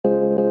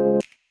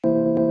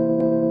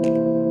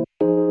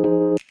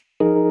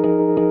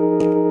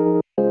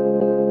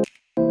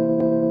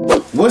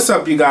What's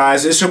up, you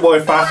guys? It's your boy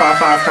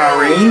 555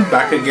 Kyrene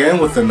back again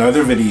with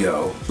another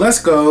video.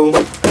 Let's go.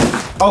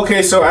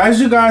 Okay, so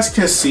as you guys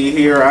can see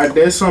here, I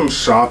did some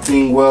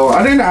shopping. Well,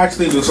 I didn't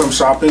actually do some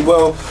shopping.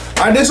 Well,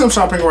 I did some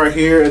shopping right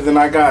here, and then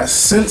I got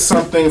sent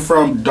something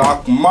from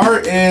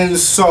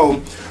Dr.Martens.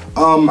 So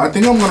I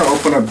think I'm gonna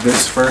open up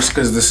this first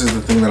because this is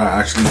the thing that I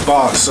actually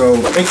bought. So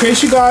in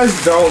case you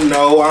guys don't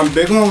know, I'm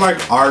big on like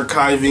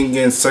archiving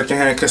and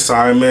secondhand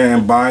consignment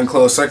and buying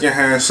clothes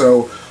secondhand.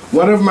 So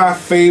one of my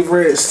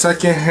favorite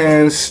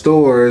secondhand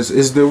stores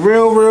is the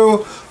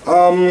Real.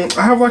 I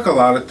have like a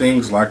lot of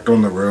things liked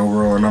on the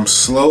Real, and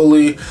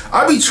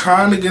I be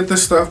trying to get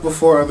this stuff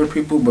before other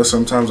people, but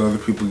sometimes other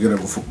people get it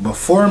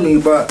before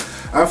me. But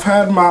I've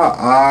had my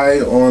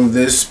eye on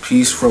this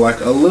piece for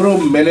like a little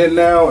minute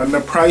now, and the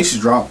price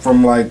dropped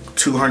from like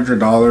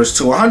 $200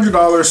 to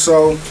 $100.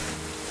 So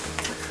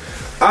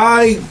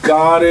I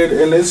got it,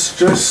 and it's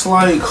just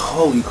like,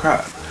 holy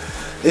crap,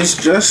 it's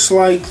just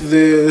like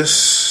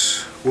this.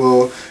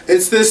 Well,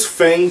 it's this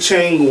Feng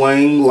Chang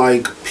Wang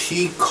like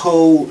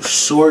peacoat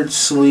short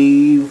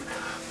sleeve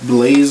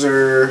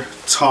blazer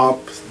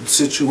top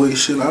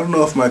situation. I don't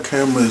know if my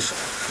camera's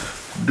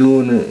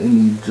doing it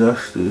any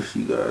justice.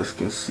 You guys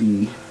can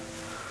see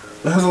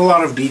it has a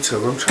lot of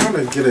detail. I'm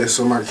trying to get it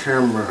so my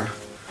camera,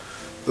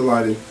 the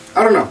lighting,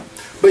 I don't know.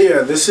 But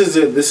yeah, this is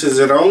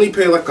it. I only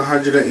paid like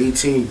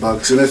 118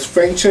 bucks, and it's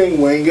Feng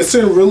Chang Wang. It's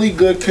in really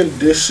good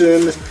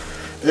condition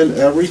and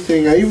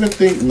everything. I even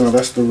think, no,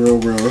 that's the Real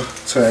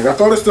tag. I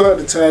thought it still had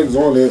the tags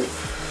on it.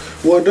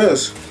 Well, it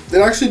does.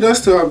 It actually does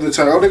still have the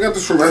tag. Oh, they got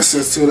this from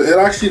Essence too. It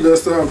actually does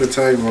still have the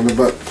tag on it,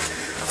 but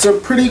it's a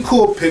pretty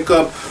cool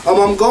pickup.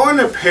 I'm going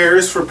to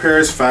Paris for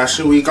Paris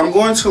Fashion Week. I'm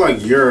going to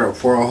like Europe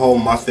for a whole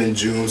month in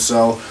June,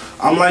 so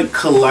I'm like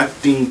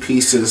collecting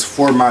pieces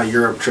for my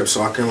Europe trip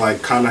so I can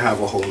like kind of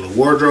have a whole new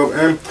wardrobe,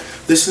 and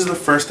this is the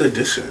first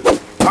edition.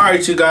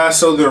 Alright, you guys,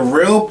 so the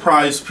Real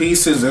price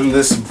piece is in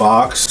this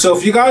box. So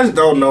if you guys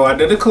don't know, I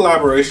did a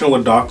collaboration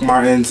with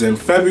Dr.Martens in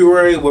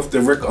February with the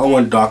Rick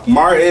Owen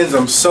Dr.Martens.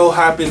 I'm so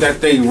happy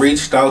that they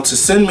reached out to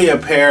send me a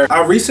pair.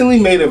 I recently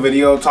made a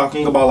video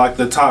talking about like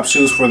the top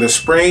shoes for the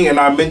spring, and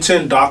I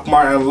mentioned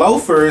Dr.Martens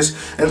loafers,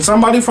 and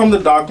somebody from the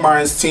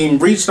Dr.Martens team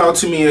reached out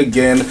to me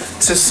again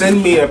to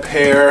send me a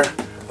pair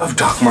of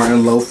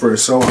Dr.Martens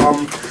loafers. So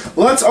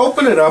let's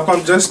open it up.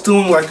 I'm just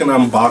doing like an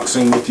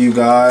unboxing with you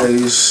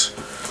guys.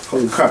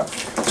 Holy crap.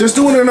 Just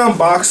doing an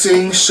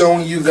unboxing,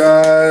 showing you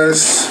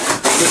guys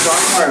the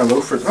Dr.Martens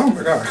loafers. Oh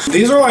my gosh.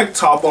 These are like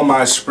top on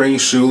my spring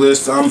shoe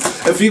list.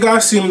 If you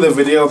guys seen the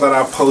video that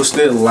I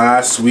posted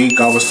last week,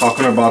 I was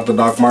talking about the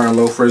Dr.Martens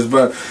loafers,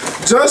 but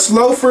just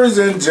loafers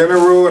in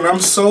general, and I'm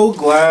so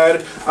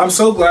glad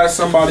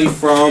somebody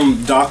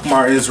from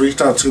Dr.Martens reached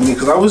out to me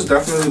because I was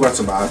definitely about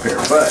to buy a pair.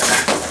 But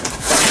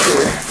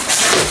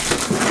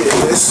get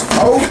this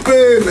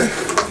open.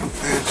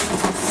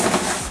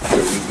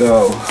 There we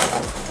go.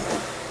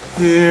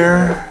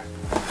 Here,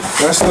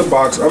 that's the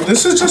box.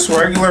 This is just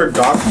regular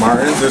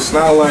Dr.Martens. It's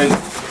not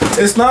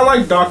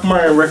like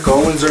Dr.Martens Rick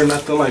Owens or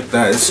nothing like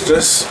that. It's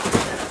just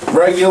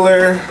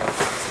regular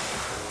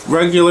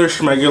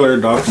schmegular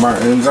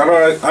Dr.Martens.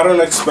 I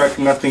don't expect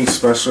nothing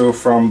special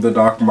from the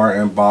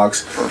Dr.Martens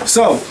box.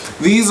 So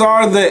these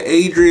are the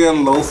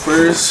Adrian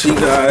loafers. You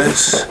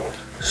guys,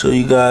 show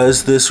you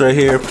guys this right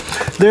here.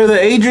 They're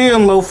the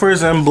Adrian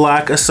loafers in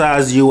black, a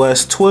size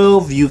US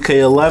 12, UK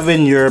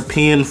 11,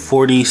 European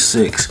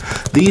 46.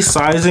 These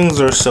sizings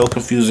are so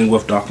confusing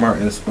with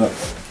Dr.Martens, but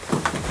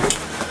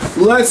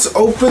let's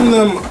open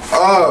them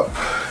up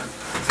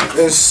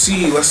and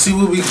see. Let's see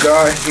what we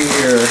got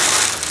here.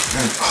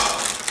 And,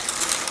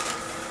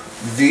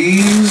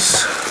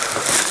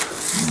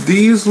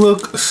 these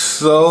look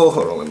so,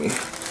 hold on,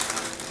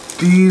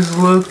 these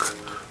look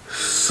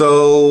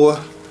so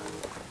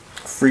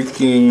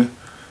freaking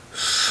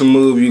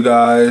smooth, you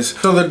guys.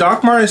 So the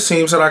Dr.Martens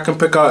seems that I can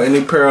pick out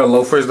any pair of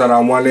loafers that I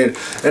wanted,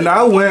 and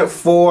I went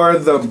for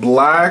the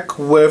black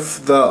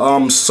with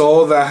the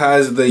sole that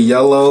has the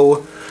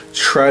yellow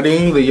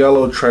treading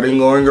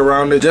going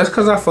around it, just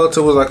because I felt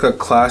it was like a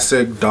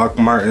classic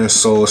Dr.Martens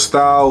sole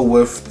style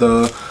with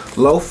the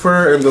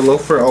loafer. And the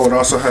loafer, oh, it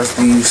also has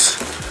these,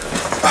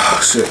 oh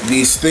shit,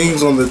 these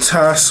things on the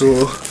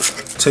tassel.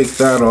 Take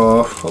that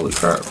off. Holy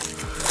crap.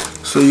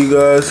 So you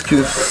guys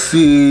can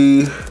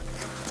see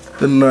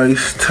the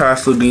nice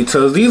tassel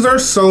details. These are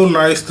so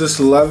nice. This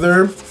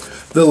leather,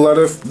 the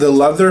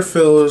leather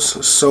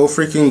feels so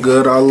freaking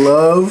good. I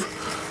love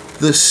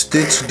the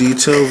stitch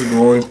details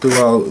going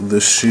throughout the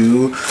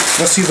shoe.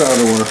 Let's see the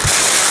other one.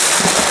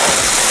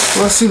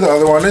 Let's see the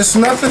other one. There's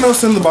nothing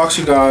else in the box,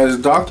 you guys.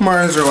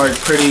 Dr.Martens are like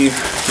pretty, you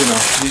know,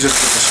 you just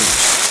get the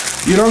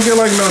shoe. You don't get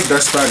like no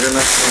dust bag or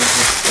nothing like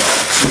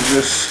that.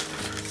 You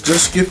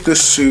just get the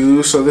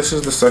shoe. So this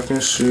is the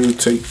second shoe.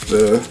 Take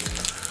the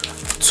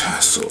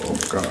tassel. Oh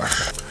my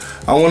gosh,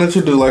 I wanted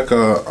to do like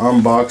a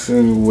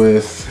unboxing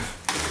with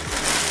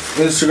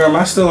Instagram.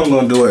 I still am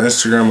gonna do an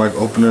Instagram like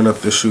opening up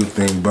the shoe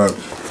thing, but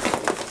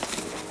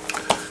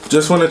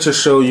Just wanted to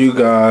show you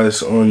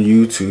guys on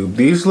YouTube.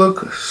 These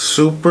look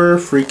super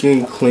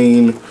freaking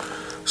clean,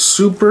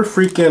 Super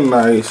freaking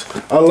nice.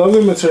 I love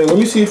the material. Let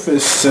me see if it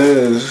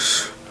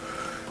says.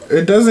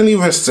 It doesn't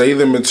even say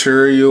the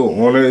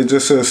material on it. It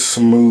just says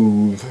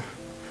smooth.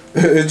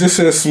 It just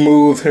says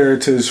smooth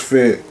heritage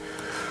fit.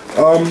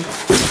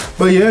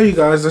 But yeah, you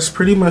guys, that's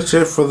pretty much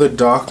it for the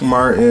Doc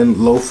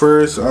Marten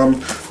loafers.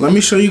 Let me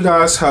show you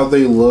guys how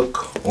they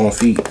look on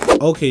feet.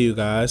 Okay, you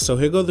guys, so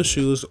here go the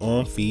shoes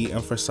on feet,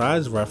 and for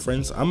size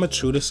reference, I'm a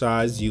true to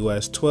size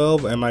US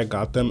 12 and I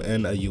got them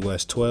in a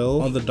US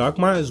 12. On the Doc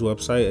Martens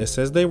website, it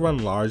says they run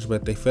large,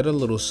 but they fit a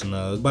little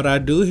snug. But I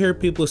do hear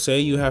people say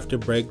you have to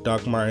break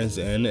Doc Martens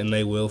in and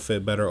they will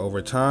fit better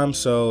over time,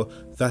 so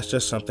that's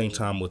just something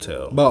time will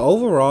tell. But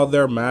overall,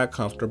 they're mad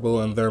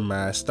comfortable and they're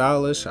mad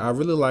stylish. I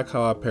really like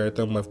how I paired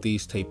them with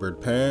these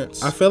tapered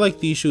pants. I feel like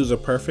these shoes are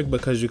perfect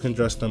because you can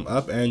dress them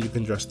up and you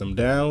can dress them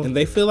down, and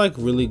they feel like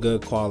really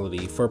good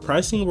quality. For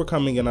pricing, we're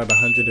coming in at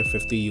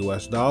 $150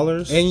 US.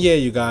 And yeah,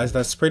 you guys,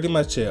 that's pretty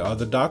much it. Are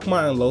the Doc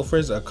Marten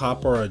loafers a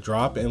cop or a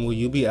drop, and will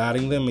you be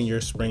adding them in your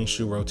spring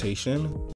shoe rotation?